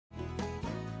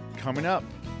Coming up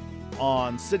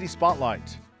on City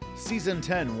Spotlight, Season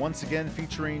 10 once again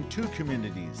featuring two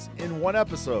communities in one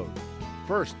episode.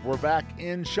 First, we're back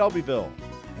in Shelbyville,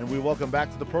 and we welcome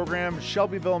back to the program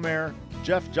Shelbyville Mayor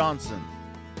Jeff Johnson.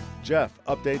 Jeff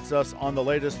updates us on the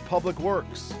latest public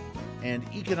works and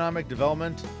economic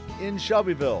development in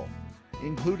Shelbyville,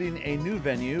 including a new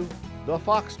venue, the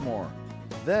Foxmoor.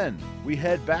 Then we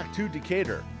head back to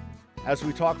Decatur as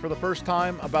we talk for the first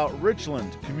time about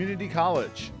Richland Community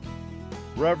College.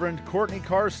 Reverend Courtney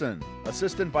Carson,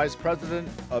 Assistant Vice President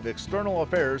of External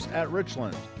Affairs at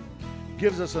Richland,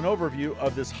 gives us an overview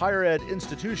of this higher ed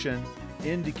institution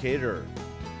in Decatur.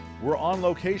 We're on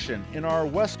location in our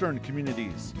western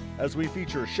communities as we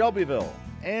feature Shelbyville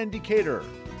and Decatur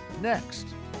next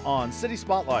on City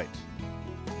Spotlight.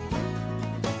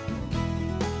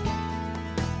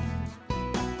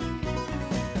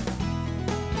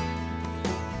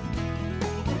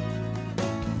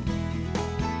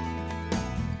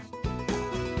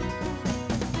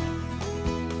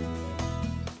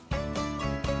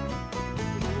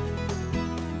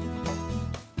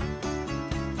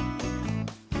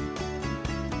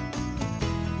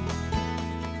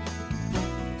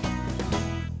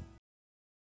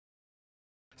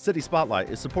 City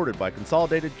Spotlight is supported by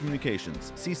Consolidated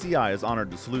Communications. CCI is honored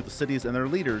to salute the cities and their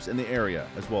leaders in the area,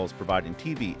 as well as providing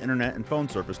TV, internet, and phone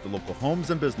service to local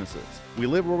homes and businesses. We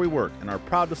live where we work and are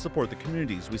proud to support the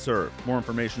communities we serve. More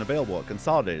information available at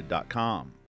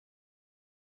consolidated.com.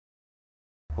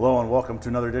 Hello and welcome to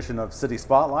another edition of City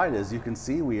Spotlight. As you can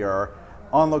see, we are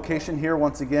on location here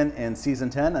once again in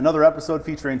Season 10. Another episode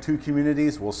featuring two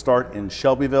communities. We'll start in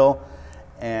Shelbyville.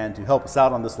 And to help us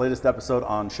out on this latest episode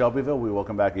on Shelbyville, we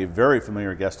welcome back a very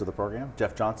familiar guest to the program,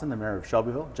 Jeff Johnson, the mayor of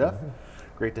Shelbyville. Jeff,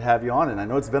 great to have you on, and I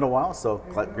know it's been a while, so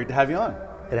great to have you on.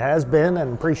 It has been,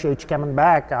 and appreciate you coming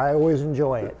back. I always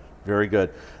enjoy it. Very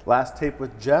good. Last tape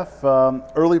with Jeff,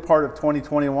 early part of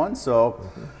 2021, so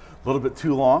a little bit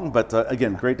too long, but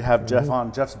again, great to have Jeff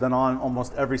on. Jeff's been on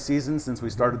almost every season since we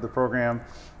started the program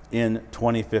in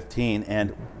 2015,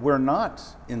 and we're not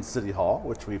in City Hall,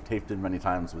 which we've taped in many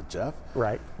times with Jeff.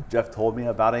 Right. Jeff told me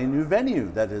about a new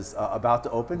venue that is about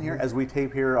to open here as we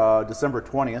tape here December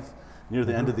 20th, near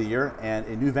the end of the year, and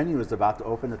a new venue is about to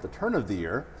open at the turn of the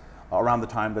year, around the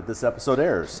time that this episode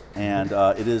airs. And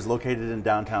it is located in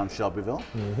downtown Shelbyville,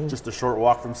 just a short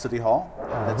walk from City Hall.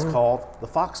 It's called the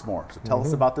Foxmoor. So tell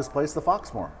us about this place, the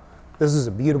Foxmoor. This is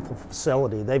a beautiful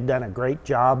facility. They've done a great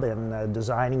job in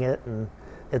designing it, and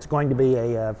it's going to be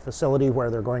a facility where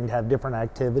they're going to have different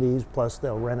activities, plus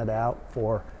they'll rent it out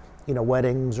for,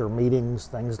 weddings or meetings,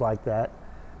 things like that.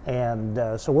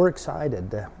 And so we're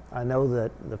excited. I know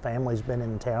that the family's been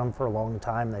in town for a long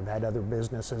time. They've had other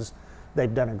businesses.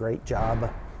 They've done a great job.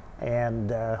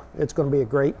 And it's going to be a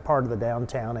great part of the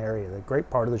downtown area, a great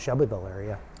part of the Shelbyville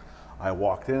area. I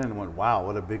walked in and went, wow,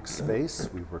 what a big space.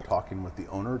 We were talking with the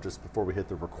owner just before we hit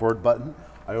the record button.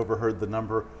 I overheard the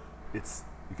number.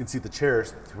 You can see the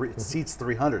chairs, it seats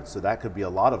 300, so that could be a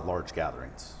lot of large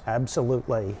gatherings.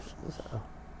 Absolutely.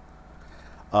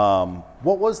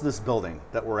 What was this building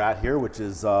that we're at here, which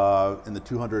is in the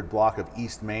 200 block of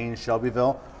East Main,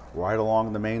 Shelbyville, right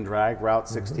along the main drag, Route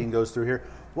 16 goes through here.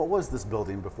 What was this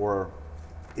building before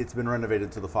it's been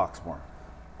renovated to the Foxmoor?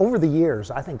 Over the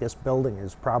years, I think this building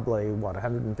is probably,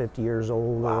 150 years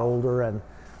old or older, and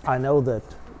I know that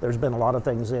there's been a lot of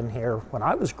things in here. When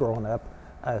I was growing up,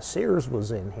 Sears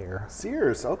was in here.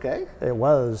 Sears, okay. It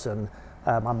was, and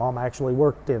my mom actually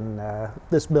worked in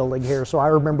this building here, so I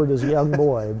remember it as a young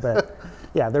boy. But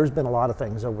yeah, there's been a lot of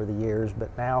things over the years, but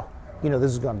now,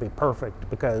 this is going to be perfect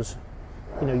because,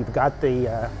 you've got the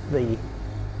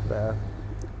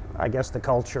I guess the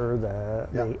culture,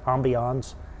 the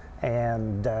ambiance,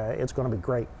 and it's going to be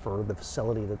great for the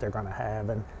facility that they're going to have.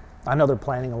 And I know they're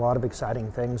planning a lot of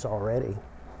exciting things already.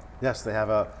 Yes, they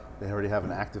already have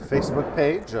an active Facebook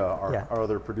page. Our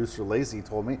other producer, Lazy,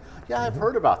 told me, I've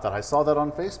heard about that. I saw that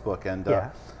on Facebook. And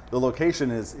the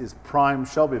location is prime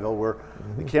Shelbyville, where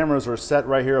the cameras are set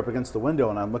right here up against the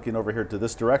window, and I'm looking over here to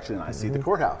this direction, and I see the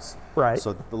courthouse. Right.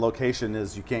 So the location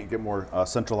is, you can't get more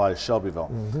centralized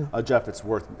Shelbyville. Jeff, it's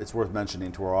worth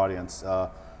mentioning to our audience,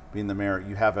 being the mayor,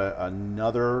 you have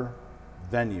another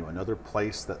venue, another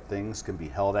place that things can be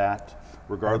held at,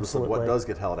 regardless of what does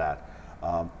get held at.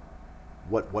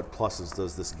 What pluses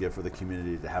does this give for the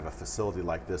community to have a facility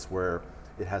like this where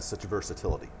it has such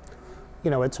versatility?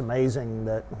 It's amazing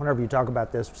that whenever you talk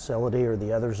about this facility or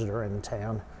the others that are in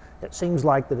town, it seems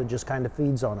like that it just kind of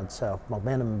feeds on itself.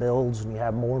 Momentum builds, and you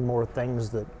have more and more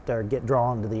things that get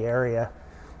drawn to the area.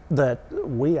 That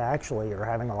we actually are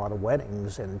having a lot of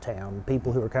weddings in town,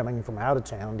 people who are coming from out of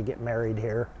town to get married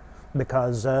here.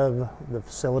 because of the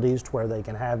facilities to where they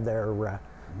can have their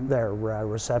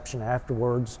reception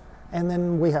afterwards. And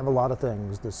then we have a lot of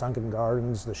things, the Sunken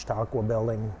Gardens, the Chautauqua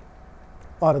building,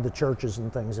 a lot of the churches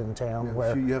and things in town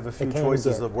where you have a few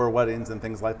choices of where weddings and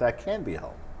things like that can be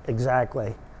held.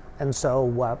 Exactly. And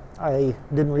so I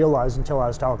didn't realize until I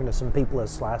was talking to some people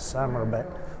this last summer, but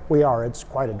it's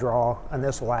quite a draw, and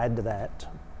this will add to that.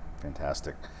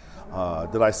 Fantastic.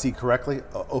 Did I see correctly?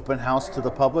 Open house to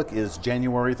the public is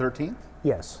January 13th?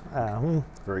 Yes.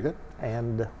 Very good.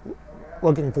 And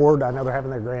looking forward, I know they're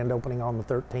having their grand opening on the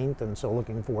 13th, and so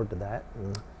looking forward to that.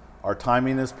 And our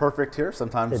timing is perfect here.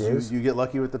 Sometimes you get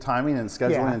lucky with the timing and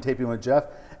scheduling and taping with Jeff,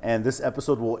 and this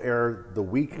episode will air the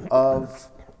week of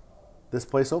this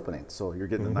place opening. So you're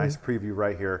getting a nice preview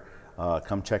right here.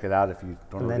 Come check it out if you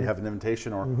don't already have an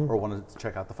invitation or want to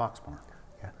check out the Fox Barn.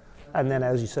 And then,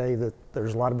 as you say, that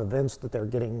there's a lot of events that they're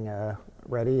getting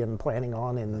ready and planning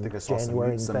on in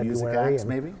January and February. Music acts,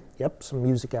 maybe? Yep, some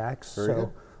music acts. Very good.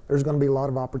 There's going to be a lot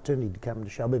of opportunity to come to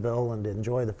Shelbyville and to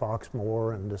enjoy the Fox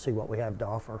more and to see what we have to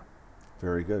offer.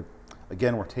 Very good.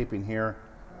 Again, we're taping here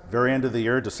very end of the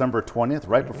year, December 20th,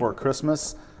 right before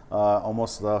Christmas.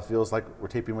 Almost feels like we're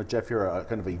taping with Jeff here,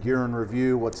 kind of a year in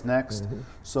review, what's next.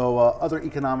 So other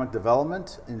economic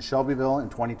development in Shelbyville in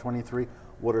 2023,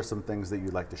 what are some things that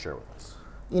you'd like to share with us?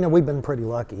 You know, we've been pretty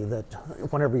lucky that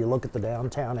whenever you look at the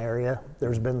downtown area,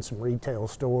 there's been some retail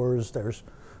stores. There's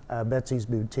Betsy's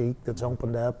Boutique that's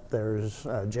opened up. There's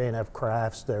J&F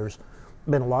Crafts. There's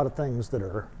been a lot of things that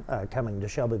are coming to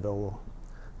Shelbyville.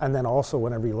 And then also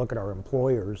whenever you look at our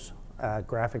employers,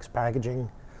 Graphics Packaging,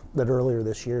 that earlier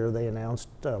this year they announced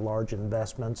large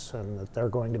investments and that they're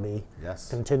going to be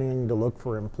continuing to look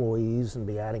for employees and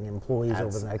be adding employees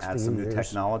over the next few years. Add some new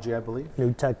technology, I believe.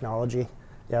 New technology,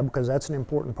 yeah, because that's an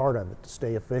important part of it, to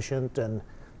stay efficient. And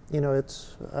you know,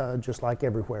 it's just like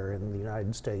everywhere in the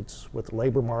United States with the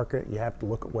labor market, you have to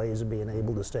look at ways of being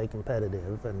able to stay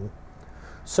competitive. And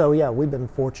so yeah, we've been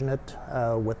fortunate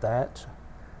with that.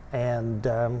 And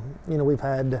you know, we've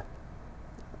had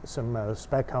some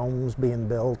spec homes being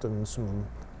built and some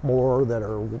more that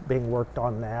are being worked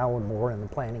on now and more in the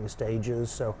planning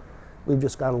stages. So we've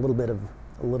just got a little bit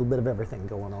of everything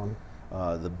going on.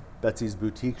 The Betsy's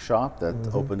Boutique shop that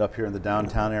opened up here in the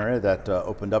downtown area, that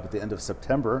opened up at the end of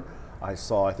September. I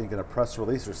saw, I think in a press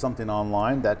release or something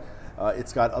online, that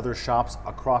it's got other shops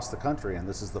across the country, and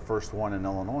this is the first one in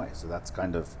Illinois. So that's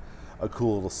kind of a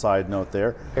cool little side note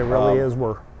there. It really is.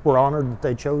 We're honored that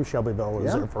they chose Shelbyville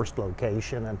as their first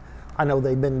location, and I know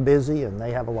they've been busy and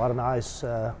they have a lot of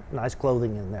nice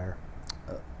clothing in there.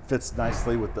 Fits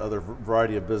nicely with the other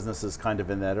variety of businesses kind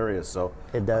of in that area, so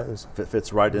it does.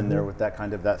 Fits right in there with that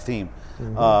kind of that theme.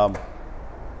 You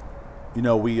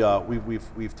know,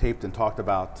 we've taped and talked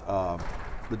about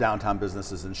the downtown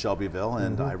businesses in Shelbyville,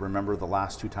 and I remember the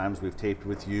last two times we've taped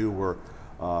with you were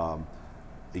a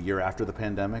year after the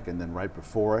pandemic and then right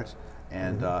before it,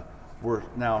 and we're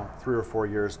now 3 or 4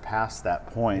 years past that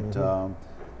point,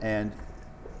 and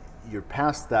you're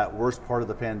past that worst part of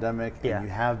the pandemic, and you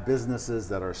have businesses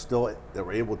that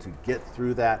were able to get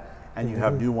through that, and you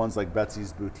have new ones like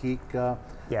Betsy's Boutique.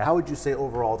 How would you say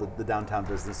overall the downtown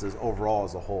businesses overall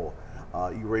as a whole,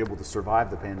 you were able to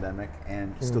survive the pandemic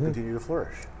and still continue to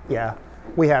flourish? Yeah,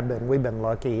 we have been. We've been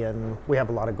lucky, and we have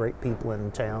a lot of great people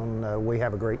in town. We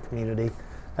have a great community,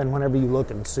 and whenever you look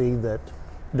and see that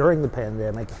during the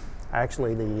pandemic,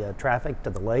 actually the traffic to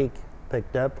the lake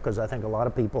picked up, because I think a lot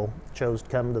of people chose to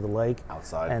come to the lake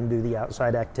and do the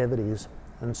outside activities.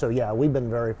 And so yeah, we've been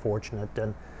very fortunate,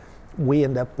 and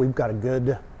we've got a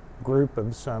good group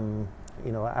of some,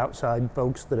 you know, outside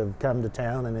folks that have come to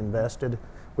town and invested.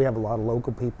 We have a lot of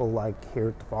local people like here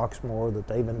at the Foxmore that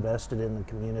they've invested in the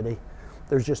community.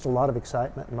 There's just a lot of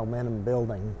excitement and momentum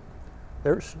building.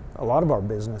 There's a lot of our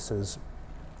businesses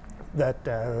that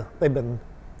they've been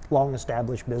long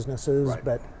established businesses,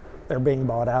 but they're being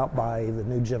bought out by the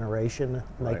new generation,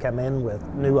 and they come in with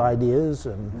new ideas,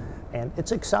 and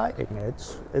it's exciting.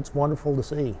 It's wonderful to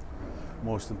see.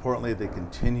 Most importantly, they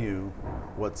continue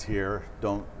what's here,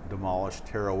 don't demolish,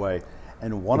 tear away.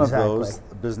 And one of those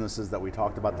businesses that we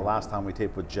talked about the last time we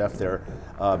taped with Jeff there,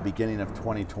 beginning of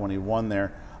 2021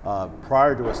 there,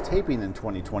 prior to us taping in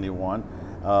 2021,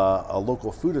 a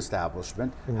local food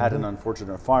establishment had an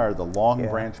unfortunate fire, the Long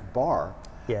Branch Bar.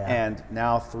 And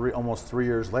now almost 3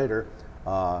 years later,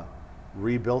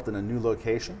 rebuilt in a new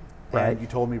location. And you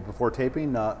told me before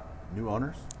taping, new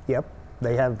owners? Yep,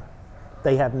 they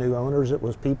have new owners. It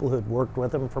was people who had worked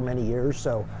with them for many years,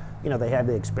 so you know, they have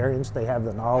the experience, they have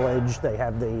the knowledge, they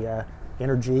have the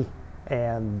energy,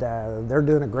 and they're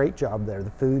doing a great job there.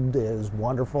 The food is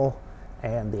wonderful,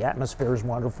 and the atmosphere is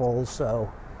wonderful. So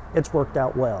it's worked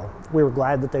out well. We were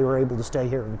glad that they were able to stay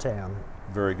here in town.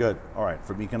 Very good. All right,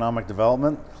 from economic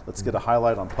development, let's get a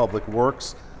highlight on public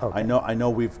works. Okay. I know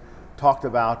we've talked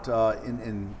about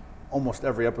in almost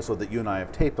every episode that you and I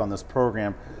have taped on this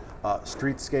program,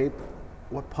 streetscape.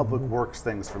 What public works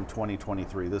things from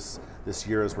 2023? This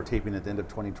year, as we're taping at the end of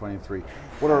 2023,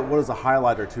 what is a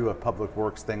highlight or two of public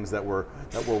works things that were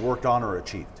worked on or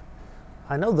achieved?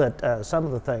 I know that some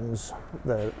of the things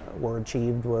that were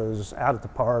achieved was out at the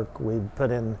park. We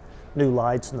put in new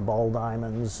lights in the ball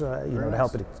diamonds,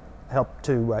 to help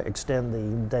to extend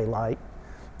the daylight,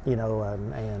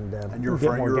 and you're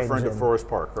referring to Forest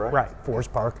Park, correct? Right,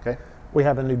 Forest Park. Okay. We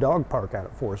have a new dog park out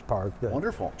at Forest Park that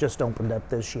Wonderful. just opened up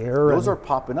this year. Those are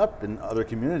popping up in other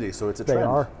communities, so it's a trend. They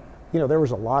are. There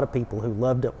was a lot of people who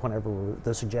loved it whenever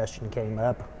the suggestion came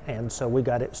up, and so we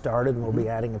got it started, and we'll be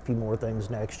adding a few more things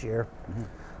next year.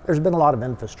 There's been a lot of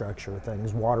infrastructure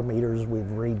things, water meters we've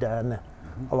redone,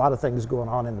 a lot of things going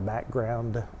on in the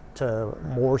background to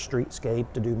more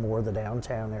streetscape, to do more of the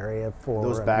downtown area for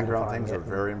those background things it. are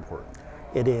very important.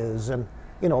 It is, and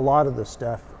a lot of the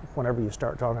stuff, whenever you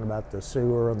start talking about the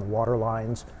sewer and the water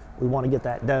lines, we want to get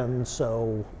that done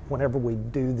so whenever we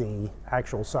do the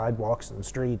actual sidewalks and the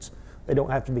streets, they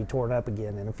don't have to be torn up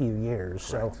again in a few years.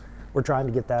 Correct. So we're trying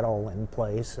to get that all in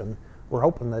place, and we're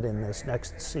hoping that in this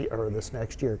next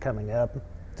year coming up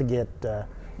to get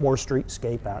more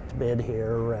streetscape out to bid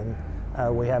here,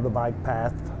 and we have a bike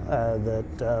path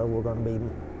that we're going to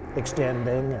be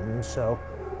extending, and so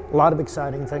a lot of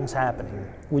exciting things happening.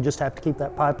 We just have to keep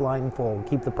that pipeline full,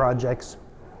 keep the projects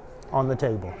on the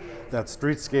table. That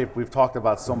streetscape we've talked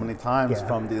about so many times, Yeah.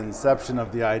 from the inception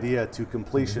of the idea to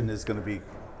completion, is going to be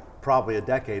probably a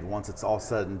decade once it's all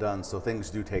said and done, so things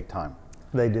do take time.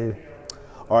 They do.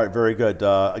 All right, very good.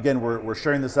 Again, we're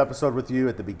sharing this episode with you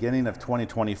at the beginning of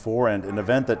 2024, and an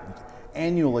event that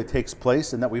annually takes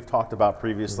place and that we've talked about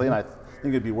previously, and I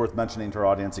think it'd be worth mentioning to our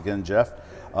audience again, Jeff,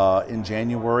 in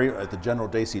January at the General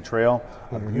Dacey Trail,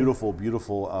 a beautiful,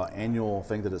 beautiful annual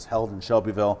thing that is held in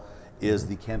Shelbyville is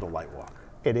the Candlelight Walk.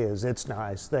 It is. It's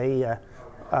nice. They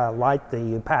light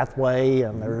the pathway,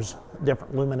 and there's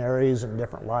different luminaries and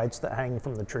different lights that hang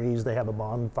from the trees. They have a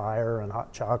bonfire and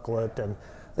hot chocolate, and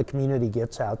the community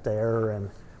gets out there. And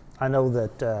I know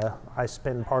that I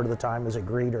spend part of the time as a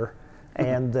greeter,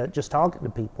 and just talking to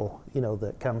people,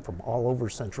 that come from all over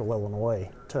central Illinois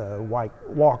to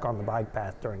walk on the bike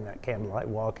path during that Candlelight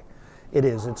Walk.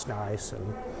 It's nice.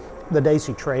 And the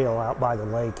Dacey Trail out by the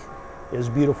lake is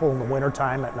beautiful in the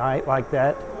wintertime at night like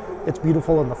that. It's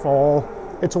beautiful in the fall.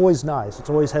 It's always nice. It's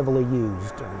always heavily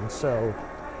used, and so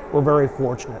we're very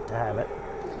fortunate to have it.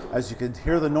 As you can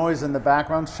hear the noise in the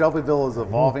background, Shelbyville is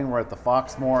evolving. We're at the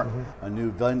Foxmore, a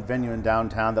new venue in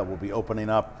downtown that will be opening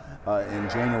up in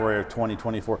January of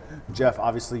 2024. Jeff,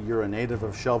 obviously you're a native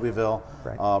of Shelbyville.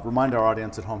 Right. Remind our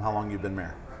audience at home how long you've been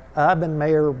mayor. I've been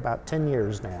mayor about 10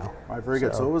 years now. All right, very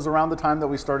good. So it was around the time that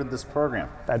we started this program.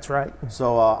 That's right.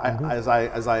 So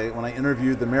when I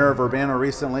interviewed the mayor of Urbana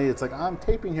recently, it's like, I'm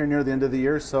taping here near the end of the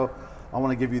year, so I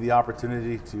want to give you the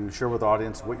opportunity to share with the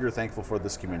audience what you're thankful for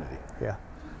this community. Yeah,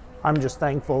 I'm just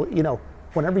thankful.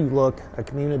 Whenever you look, a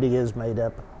community is made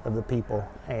up of the people,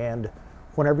 and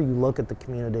whenever you look at the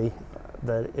community,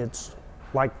 that it's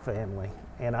like family,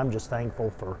 and I'm just thankful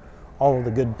for all of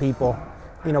the good people.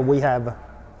 We have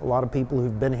a lot of people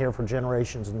who've been here for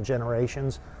generations and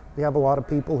generations. We have a lot of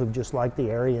people who've just liked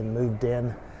the area and moved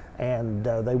in, and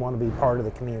they want to be part of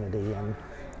the community. And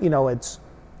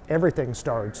everything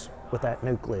starts with that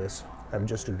nucleus of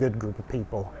just a good group of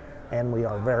people, and we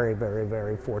are very, very,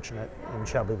 very fortunate in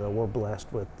Shelbyville. We're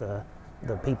blessed with the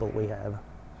people we have.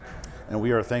 And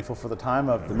we are thankful for the time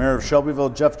of the mayor of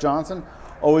Shelbyville, Jeff Johnson.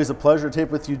 Always a pleasure to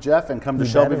tape with you, Jeff, and come to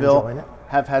Shelbyville.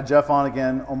 Have had Jeff on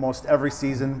again almost every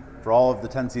season for all of the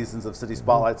 10 seasons of City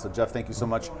Spotlight. So Jeff, thank you so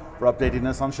much for updating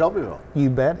us on Shelbyville. You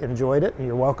bet. Enjoyed it, and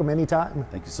you're welcome anytime.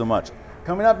 Thank you so much.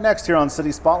 Coming up next here on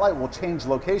City Spotlight, we'll change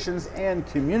locations and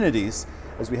communities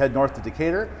as we head north to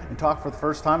Decatur and talk for the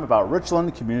first time about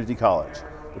Richland Community College.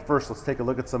 But first, let's take a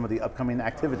look at some of the upcoming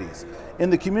activities in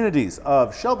the communities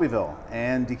of Shelbyville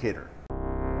and Decatur.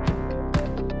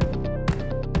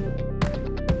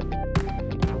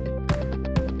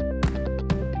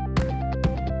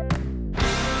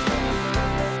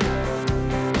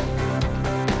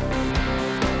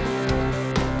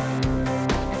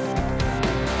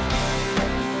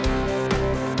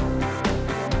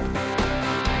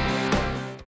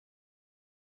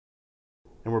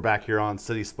 And we're back here on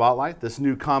City Spotlight, this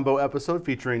new combo episode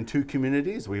featuring two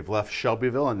communities. We've left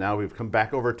Shelbyville and now we've come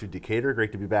back over to Decatur.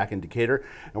 Great to be back in Decatur.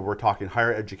 And we're talking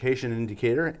higher education in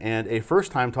Decatur, and a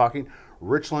first time talking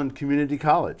Richland Community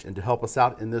College. And to help us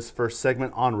out in this first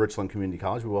segment on Richland Community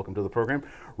College, we welcome to the program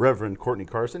Reverend Courtney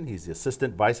Carson. He's the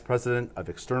Assistant Vice President of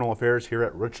External Affairs here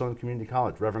at Richland Community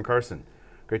College. Reverend Carson,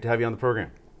 great to have you on the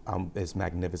program. It's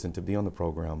magnificent to be on the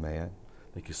program, man.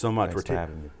 Thank you so much. Thanks for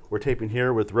having me. We're taping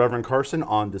here with Reverend Carson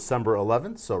on December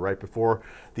 11th, so right before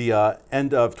the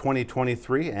end of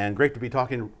 2023, and great to be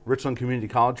talking Richland Community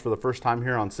College for the first time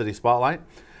here on City Spotlight.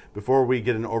 Before we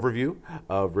get an overview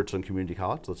of Richland Community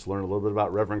College, let's learn a little bit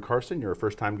about Reverend Carson. You're a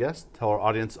first-time guest. Tell our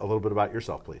audience a little bit about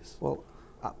yourself, please. Well,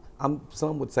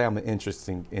 some would say I'm an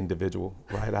interesting individual,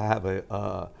 right? I have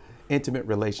a intimate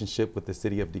relationship with the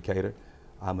city of Decatur.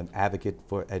 I'm an advocate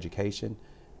for education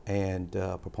and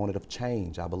proponent of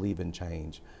change. I believe in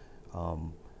change.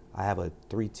 I have a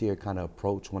three-tier kind of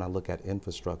approach when I look at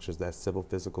infrastructures. That's civil,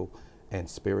 physical, and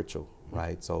spiritual,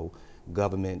 right? So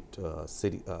government,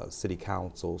 city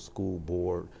council, school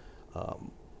board,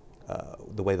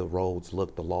 the way the roads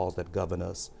look, the laws that govern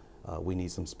us. We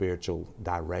need some spiritual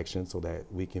direction so that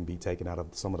we can be taken out of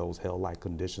some of those hell-like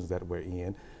conditions that we're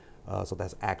in. So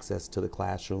that's access to the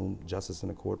classroom, justice in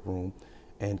the courtroom,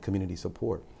 and community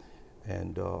support.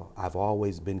 And I've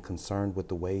always been concerned with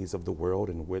the ways of the world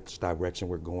and which direction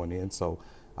we're going in. So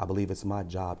I believe it's my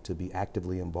job to be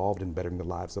actively involved in bettering the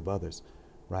lives of others,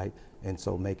 right? And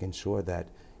so making sure that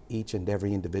each and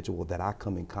every individual that I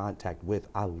come in contact with,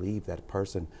 I leave that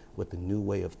person with a new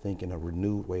way of thinking, a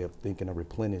renewed way of thinking, a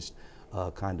replenished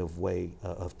kind of way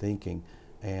of thinking,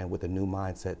 and with a new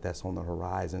mindset that's on the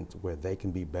horizon to where they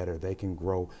can be better, they can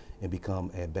grow and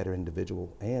become a better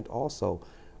individual, and also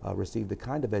receive the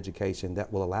kind of education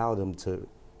that will allow them to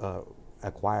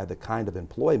acquire the kind of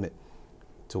employment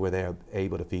to where they're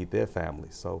able to feed their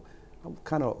families. So I'm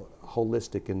kind of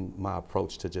holistic in my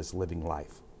approach to just living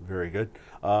life. Very good.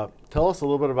 Tell us a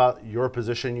little bit about your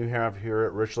position you have here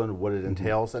at Richland, what it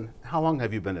entails, and how long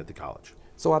have you been at the college?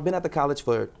 So I've been at the college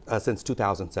for since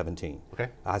 2017. Okay.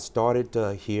 I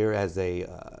started here as a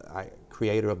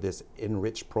creator of this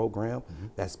Enrich program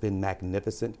that's been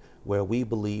magnificent, where we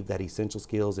believe that essential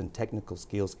skills and technical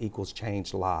skills equals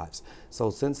changed lives. So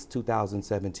since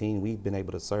 2017, we've been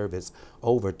able to service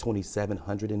over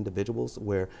 2,700 individuals,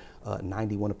 where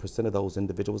 91% of those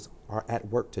individuals are at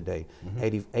work today.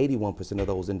 81% of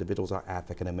those individuals are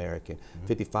African American.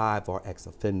 55 are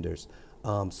ex-offenders.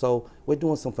 So we're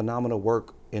doing some phenomenal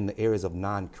work in the areas of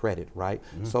non-credit, right?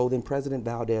 So then President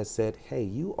Valdez said, hey,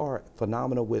 you are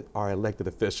phenomenal with our elected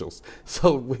officials.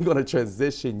 So we're gonna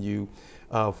transition you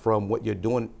from what you're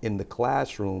doing in the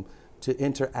classroom to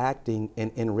interacting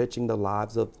and enriching the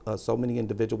lives of so many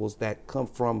individuals that come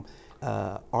from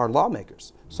our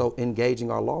lawmakers. So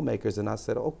engaging our lawmakers, and I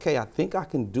said, okay, I think I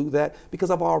can do that because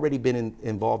I've already been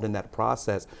involved in that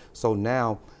process. So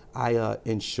now I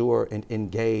ensure and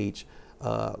engage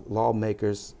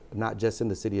lawmakers, not just in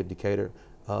the city of Decatur,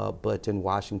 but in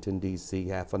Washington, D.C.,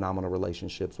 have phenomenal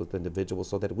relationships with individuals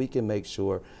so that we can make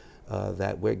sure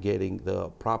that we're getting the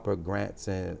proper grants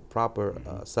and proper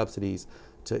subsidies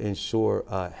to ensure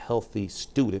a healthy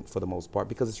student for the most part,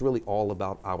 because it's really all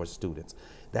about our students.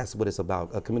 That's what it's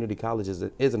about. A community college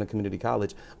isn't a community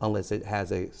college unless it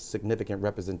has a significant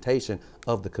representation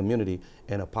of the community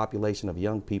and a population of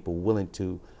young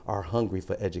people are hungry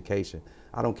for education.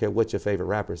 I don't care what your favorite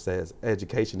rapper says,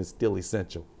 education is still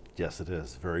essential. Yes, it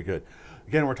is. Very good.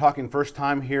 Again, we're talking first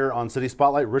time here on City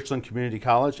Spotlight, Richland Community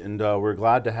College, and we're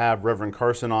glad to have Reverend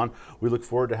Carson on. We look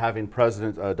forward to having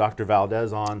President Dr.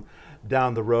 Valdez on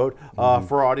down the road.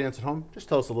 For our audience at home, just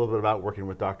tell us a little bit about working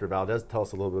with Dr. Valdez. Tell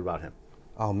us a little bit about him.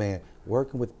 Oh man,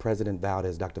 working with President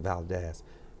Valdez, Dr. Valdez,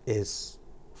 is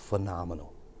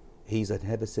phenomenal. He's a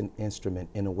magnificent instrument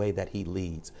in a way that he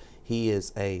leads. He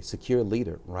is a secure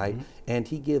leader, right? And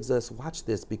he gives us, watch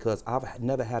this, because I've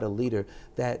never had a leader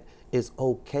that is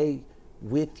okay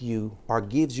with you or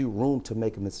gives you room to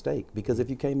make a mistake. Because if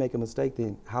you can't make a mistake,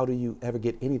 then how do you ever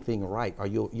get anything right? Or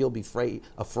you'll be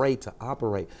afraid to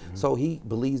operate. So he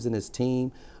believes in his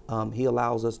team. He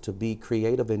allows us to be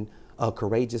creative and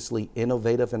courageously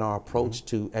innovative in our approach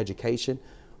to education.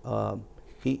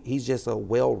 He's just a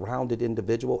well-rounded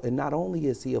individual, and not only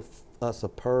is he a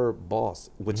superb boss,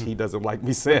 which he doesn't like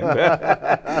me saying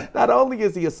that. Not only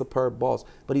is he a superb boss,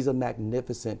 but he's a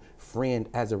magnificent friend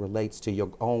as it relates to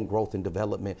your own growth and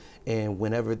development. And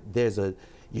whenever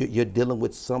you're dealing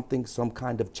with something, some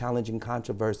kind of challenging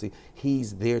controversy,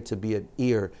 he's there to be an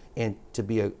ear and to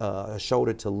be a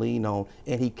shoulder to lean on.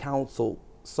 And he counseled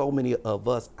so many of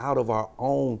us out of our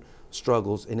own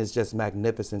struggles, and it's just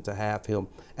magnificent to have him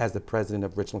as the president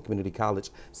of Richland Community College.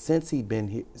 Since he's been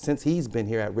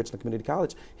here at Richland Community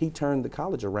College, he turned the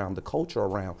college around, the culture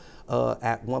around.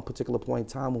 At one particular point in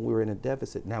time when we were in a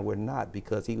deficit, now we're not,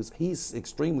 because he's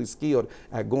extremely skilled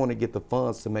at going to get the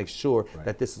funds to make sure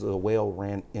that this is a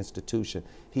well-ran institution.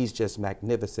 He's just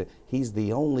magnificent. He's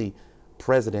the only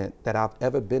president that I've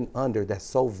ever been under that's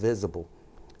so visible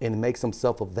and makes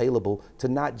himself available to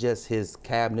not just his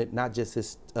cabinet, not just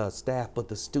his staff, but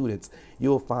the students.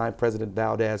 You'll find President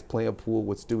Valdez playing pool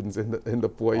with students in the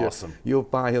foyer. Awesome. You'll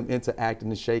find him interacting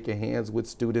and shaking hands with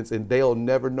students, and they'll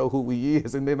never know who he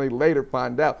is, and then they later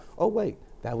find out, oh wait,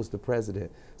 that was the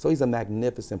president. So he's a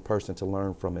magnificent person to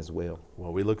learn from as well.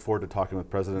 Well, we look forward to talking with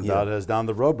President Valdez down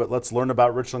the road, but let's learn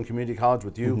about Richland Community College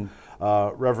with you,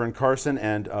 Reverend Carson,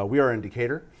 and we are in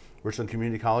Decatur. Richland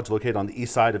Community College, located on the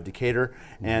east side of Decatur,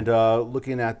 and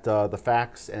looking at the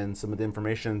facts and some of the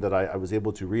information that I was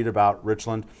able to read about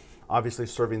Richland, obviously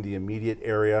serving the immediate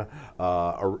area,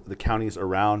 or the counties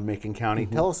around Macon County.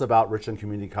 Tell us about Richland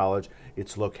Community College,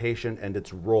 its location, and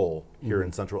its role here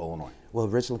in Central Illinois. Well,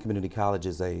 Richland Community College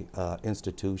is a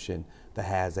institution that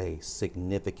has a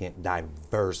significant,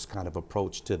 diverse kind of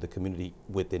approach to the community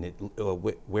within it,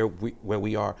 where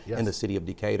we are in the city of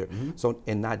Decatur. So,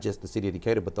 and not just the city of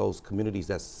Decatur, but those communities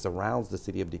that surrounds the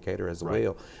city of Decatur as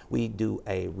well. We do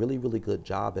a really, really good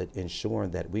job at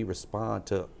ensuring that we respond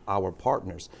to our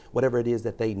partners. Whatever it is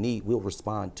that they need, we'll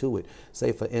respond to it.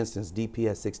 Say, for instance,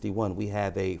 DPS 61, we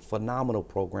have a phenomenal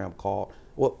program called,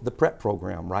 well, the prep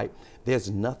program, right?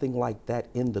 There's nothing like that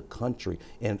in the country.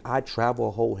 And I travel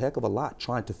a whole heck of a lot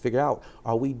trying to figure out,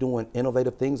 are we doing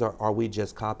innovative things, or are we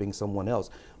just copying someone else?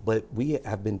 But we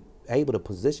have been able to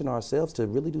position ourselves to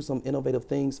really do some innovative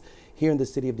things here in the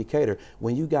city of Decatur.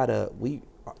 When you we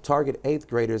target 8th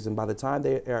graders, and by the time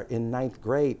they are in 9th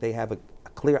grade, they have a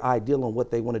clear idea on what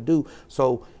they want to do.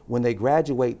 So when they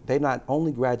graduate, they not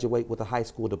only graduate with a high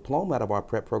school diploma out of our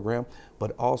prep program,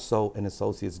 but also an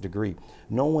associate's degree.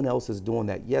 No one else is doing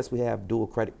that. Yes, we have dual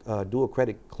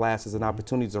credit classes and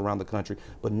opportunities around the country,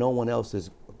 but no one else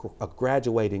is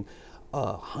graduating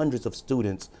hundreds of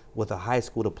students with a high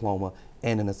school diploma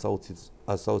and an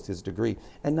associate's degree.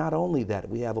 And not only that,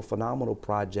 we have a phenomenal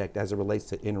project as it relates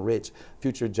to Enrich,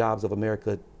 Future Jobs of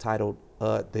America, titled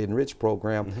the Enrich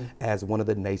program as one of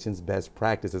the nation's best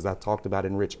practices. I talked about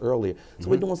Enrich earlier. So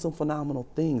we're doing some phenomenal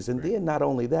things. And then not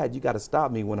only that, you got to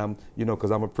stop me when I'm,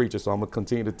 because I'm a preacher, so I'm going to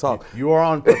continue to talk. You are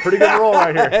on a pretty good roll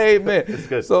right here. Amen. It's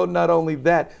good. So not only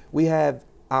that, we have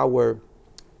our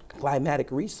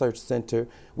Climatic Research Center.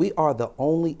 We are the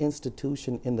only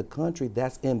institution in the country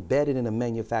that's embedded in a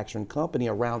manufacturing company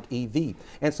around EV.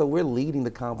 And so we're leading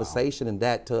the conversation in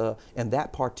that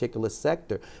particular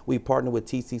sector. We partner with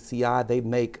TCCI. They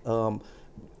make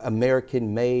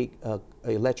American-made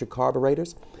electric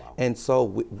carburetors. And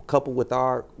so coupled with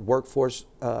our workforce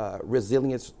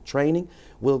resilience training,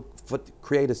 we'll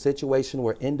create a situation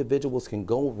where individuals can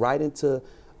go right into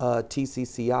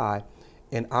TCCI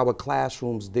in our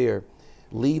classrooms there,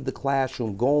 leave the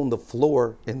classroom, go on the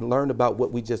floor and learn about what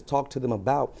we just talked to them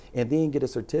about, and then get a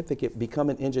certificate, become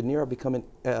an engineer, become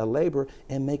a laborer,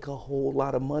 and make a whole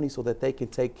lot of money so that they can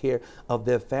take care of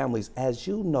their families. As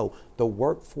you know, the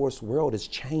workforce world is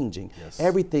changing.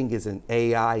 Everything is in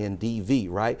AI and DV,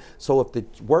 right? So if the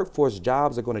workforce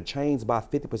jobs are going to change by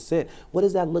 50%, what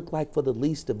does that look like for the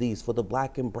least of these? For the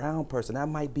black and brown person, that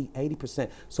might be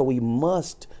 80%. So we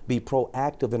must be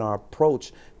proactive in our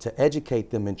approach to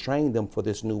educate them and train them for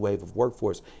this new wave of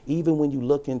workforce. Even when you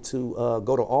look into,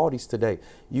 go to Aldi's today,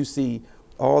 you see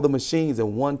all the machines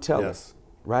in one teller,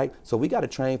 right? So we got to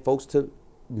train folks to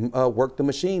work the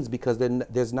machines, because then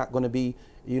there's not going to be,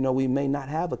 we may not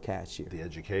have a cashier. The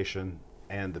education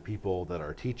and the people that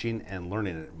are teaching and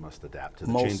learning it must adapt to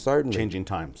the changing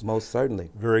times. Most certainly.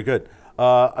 Very good.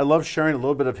 I love sharing a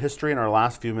little bit of history in our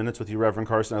last few minutes with you, Reverend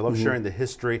Carson. I love sharing the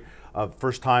history of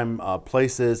first-time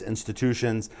places,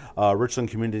 institutions. Richland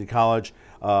Community College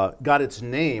got its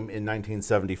name in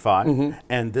 1975,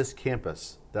 and this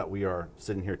campus that we are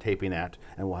sitting here taping at,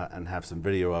 and we'll have some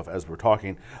video of as we're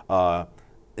talking,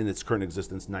 in its current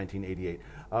existence, 1988.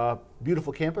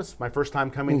 Beautiful campus. My first time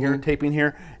coming here, taping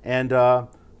here, and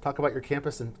talk about your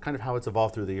campus and kind of how it's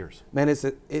evolved through the years. Man,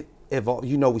 it evolved.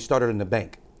 We started in the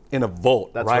bank, in a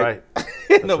vault. That's right.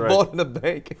 in the vault in the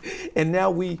bank. And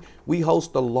now we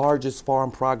host the largest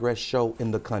farm progress show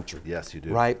in the country. Yes, you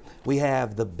do. Right? We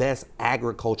have the best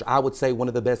agriculture. I would say one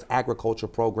of the best agriculture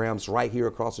programs right here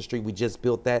across the street. We just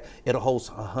built that. It'll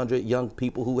host 100 young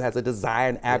people who has a desire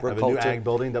in agriculture. We have a new ag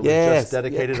building that was just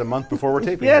dedicated a month before we're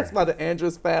taping. Yes, by the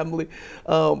Andrews family.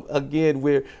 Again,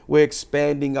 we're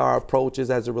expanding our approaches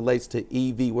as it relates to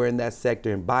EV. We're in that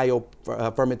sector, and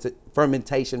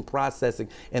fermentation processing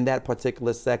in that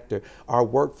particular sector. Our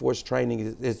workforce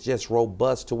training is just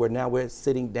robust to where now we're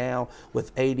sitting down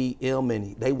with ADM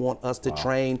and they want us to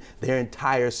train their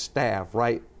entire staff,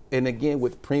 right? And again,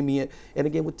 with Premium, and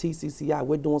again with TCCI,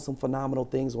 we're doing some phenomenal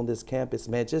things on this campus,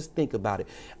 man. Just think about it.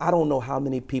 I don't know how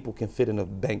many people can fit in a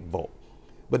bank vault.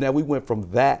 But now we went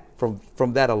from that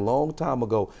a long time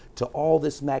ago to all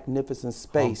this magnificent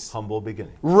space. Humble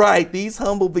beginnings. Right, these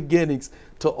humble beginnings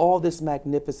to all this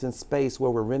magnificent space where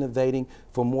we're renovating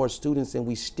for more students,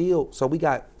 and so we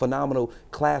got phenomenal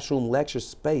classroom lecture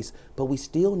space, but we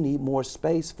still need more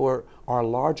space for our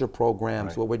larger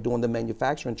programs where we're doing the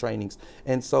manufacturing trainings.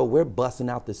 And so we're busting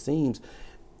out the seams.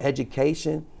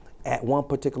 Education, at one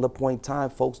particular point in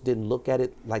time, folks didn't look at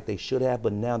it like they should have,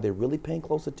 but now they're really paying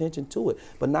close attention to it.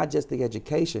 But not just the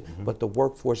education, but the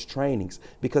workforce trainings.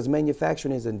 Because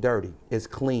manufacturing isn't dirty, it's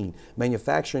clean.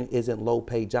 Manufacturing isn't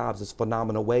low-paid jobs, it's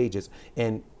phenomenal wages.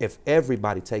 And if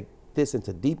everybody take this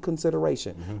into deep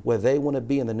consideration, where they want to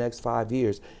be in the next 5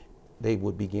 years, they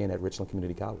would begin at Richland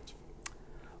Community College.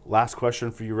 Last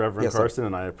question for you, Reverend Carson,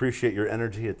 and I appreciate your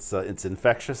energy. It's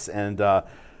infectious, and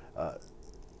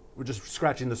we're just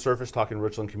scratching the surface talking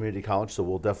Richland Community College, so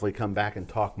we'll definitely come back and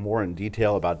talk more in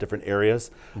detail about different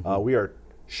areas. We are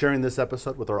sharing this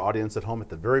episode with our audience at home at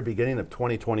the very beginning of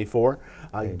 2024.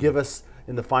 Give us,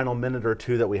 in the final minute or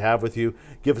two that we have with you,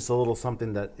 give us a little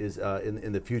something that is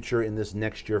in the future, in this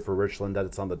next year for Richland, that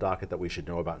it's on the docket that we should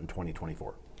know about in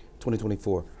 2024.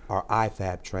 2024, our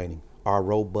IFAB training. Our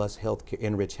robust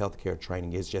enriched healthcare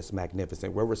training is just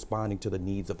magnificent. We're responding to the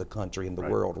needs of the country and the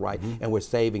world, right? And we're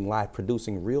saving life,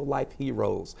 producing real life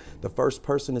heroes. The first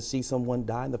person to see someone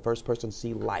die and the first person to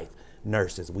see life.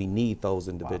 Nurses, we need those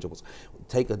individuals.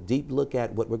 Take a deep look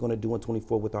at what we're going to do in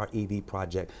 24 with our EV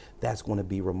project. That's going to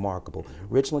be remarkable.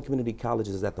 Richland Community College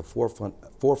is at the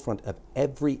forefront of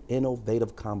every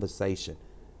innovative conversation,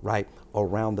 right,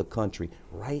 around the country,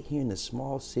 right here in the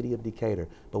small city of Decatur,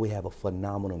 but we have a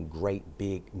phenomenal, great,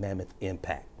 big, mammoth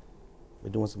impact. We're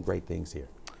doing some great things here.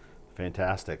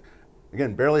 Fantastic.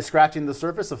 Again, barely scratching the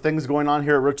surface of things going on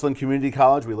here at Richland Community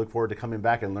College. We look forward to coming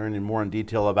back and learning more in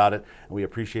detail about it. And we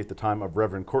appreciate the time of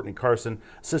Reverend Courtney Carson,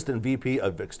 Assistant VP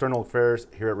of External Affairs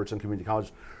here at Richland Community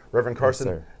College. Reverend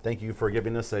Carson, thank you for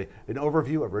giving us an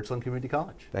overview of Richland Community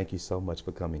College. Thank you so much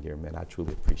for coming here, man. I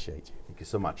truly appreciate you. Thank you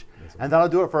so much. And that'll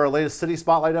do it for our latest City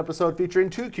Spotlight episode featuring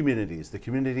two communities, the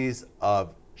communities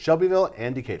of Shelbyville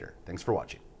and Decatur. Thanks for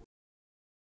watching.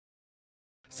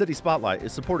 City Spotlight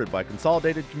is supported by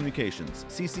Consolidated Communications.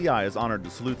 CCI is honored to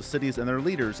salute the cities and their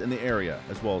leaders in the area,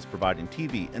 as well as providing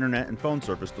TV, internet, and phone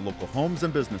service to local homes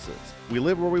and businesses. We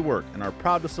live where we work and are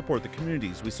proud to support the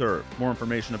communities we serve. More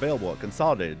information available at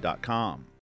consolidated.com.